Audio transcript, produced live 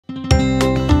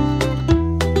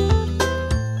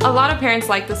A lot of parents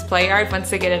like this Playard once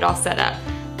they get it all set up.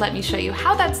 Let me show you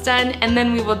how that's done, and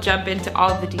then we will jump into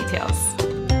all of the details.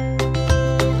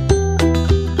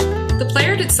 The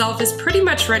Playard itself is pretty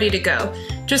much ready to go.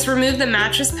 Just remove the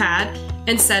mattress pad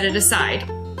and set it aside.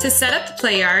 To set up the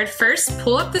Playard, first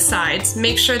pull up the sides,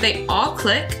 make sure they all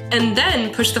click, and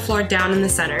then push the floor down in the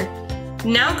center.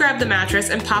 Now grab the mattress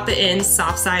and pop it in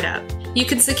soft side up. You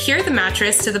can secure the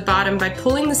mattress to the bottom by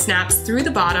pulling the snaps through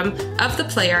the bottom of the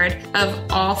Playard of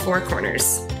all four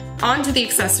corners. On to the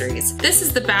accessories. This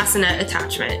is the bassinet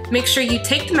attachment. Make sure you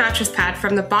take the mattress pad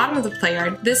from the bottom of the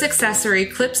Playard. This accessory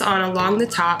clips on along the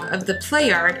top of the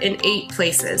Playard in 8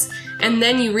 places, and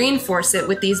then you reinforce it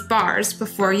with these bars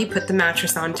before you put the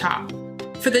mattress on top.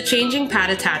 For the changing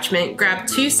pad attachment, grab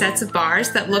 2 sets of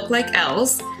bars that look like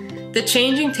L's, the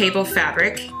changing table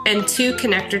fabric, and 2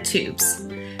 connector tubes.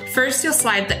 First, you'll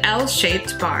slide the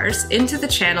L-shaped bars into the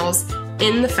channels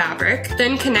in the fabric,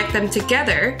 then connect them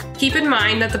together. Keep in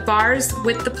mind that the bars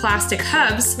with the plastic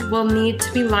hubs will need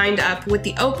to be lined up with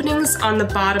the openings on the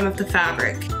bottom of the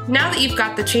fabric. Now that you've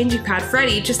got the changing pad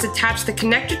ready, just attach the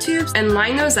connector tubes and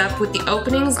line those up with the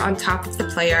openings on top of the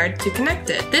Playard to connect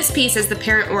it. This piece is the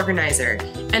parent organizer,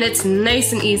 and it's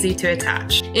nice and easy to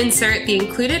attach. Insert the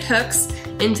included hooks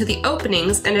into the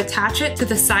openings and attach it to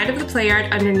the side of the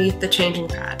Playard underneath the changing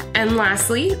pad. And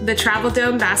lastly, the travel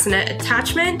dome bassinet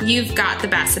attachment. You've got the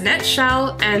bassinet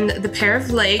shell and the pair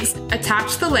of legs.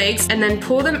 Attach the legs and then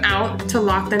pull them out to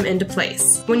lock them into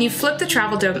place. When you flip the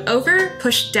travel dome over,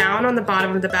 push down on the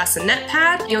bottom of the bassinet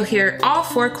pad, you'll hear all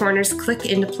 4 corners click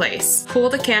into place. Pull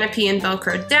the canopy and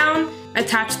Velcro down,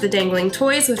 attach the dangling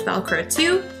toys with Velcro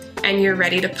too, and you're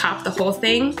ready to pop the whole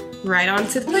thing right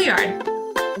onto the Playard.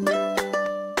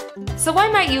 So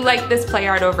why might you like this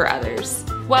Playard over others?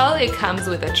 Well, it comes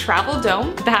with a travel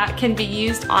dome that can be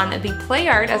used on the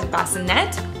Playard as a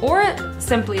bassinet or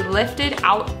simply lifted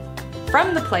out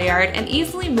from the Playard and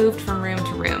easily moved from room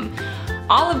to room.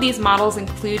 All of these models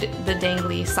include the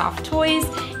dangly soft toys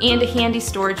and a handy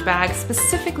storage bag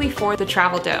specifically for the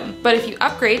travel dome. But if you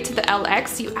upgrade to the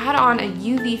LX, you add on a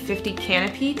UV-50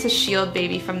 canopy to shield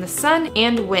baby from the sun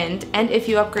and wind. And if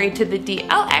you upgrade to the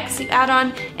DLX, you add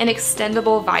on an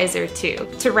extendable visor too.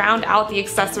 To round out the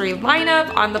accessory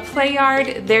lineup on the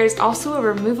Playard, there's also a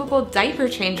removable diaper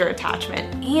changer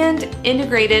attachment and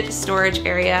integrated storage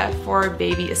area for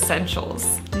baby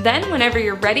essentials. Then whenever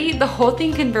you're ready, the whole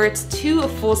thing converts to a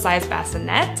full-size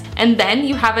bassinet, and then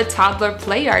you have a toddler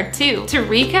Playard too. To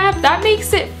recap, that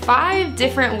makes it 5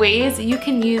 different ways you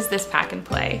can use this pack and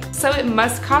play. So it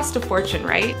must cost a fortune,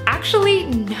 right? Actually,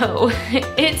 no.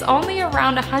 It's only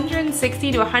around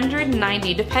 $160 to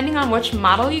 $190 depending on which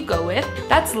model you go with.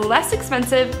 That's less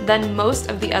expensive than most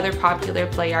of the other popular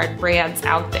Playard brands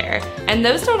out there. And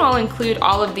those don't all include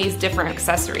all of these different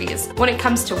accessories. When it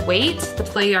comes to weight, the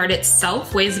Playard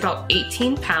itself weighs about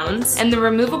 18 pounds, and the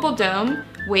removable dome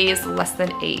weighs less than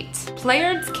 8.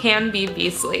 Playards can be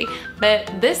beastly,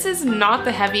 but this is not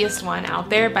the heaviest one out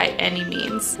there by any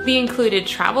means. The included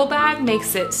travel bag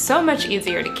makes it so much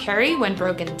easier to carry when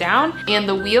broken down, and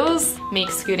the wheels make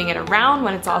scooting it around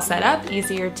when it's all set up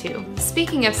easier too.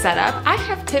 Speaking of setup, I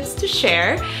have tips to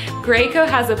share. Graco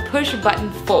has a push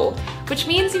button fold, which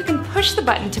means you can push the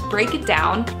button to break it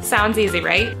down. Sounds easy,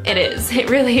 right? It is, it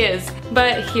really is.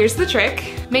 But here's the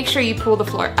trick. Make sure you pull the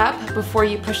floor up before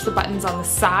you push the buttons on the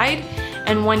side,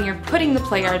 and when you're putting the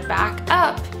Playard back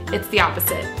up, it's the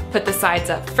opposite. Put the sides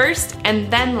up first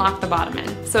and then lock the bottom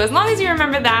in. So as long as you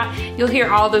remember that, you'll hear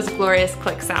all those glorious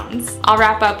click sounds. I'll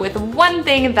wrap up with one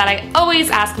thing that I always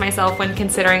ask myself when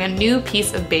considering a new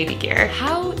piece of baby gear.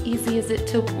 How easy is it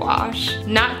to wash?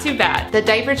 Not too bad. The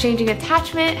diaper changing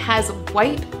attachment has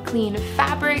wipe clean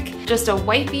fabric. Just a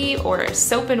wipey or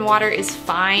soap and water is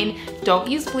fine. Don't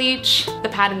use bleach. The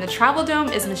pad in the travel dome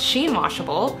is machine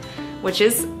washable, which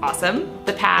is awesome.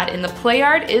 The pad in the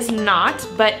Playard is not,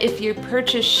 but if you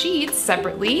purchase sheets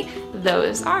separately,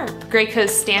 those are.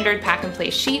 Graco's standard pack and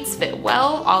play sheets fit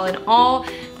well. All in all,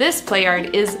 this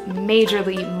Playard is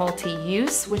majorly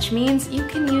multi-use, which means you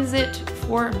can use it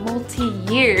for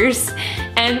multi-years,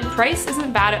 and price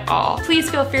isn't bad at all. Please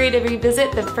feel free to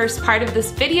revisit the first part of this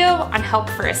video on help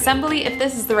for assembly if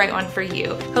this is the right one for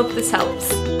you. Hope this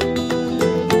helps.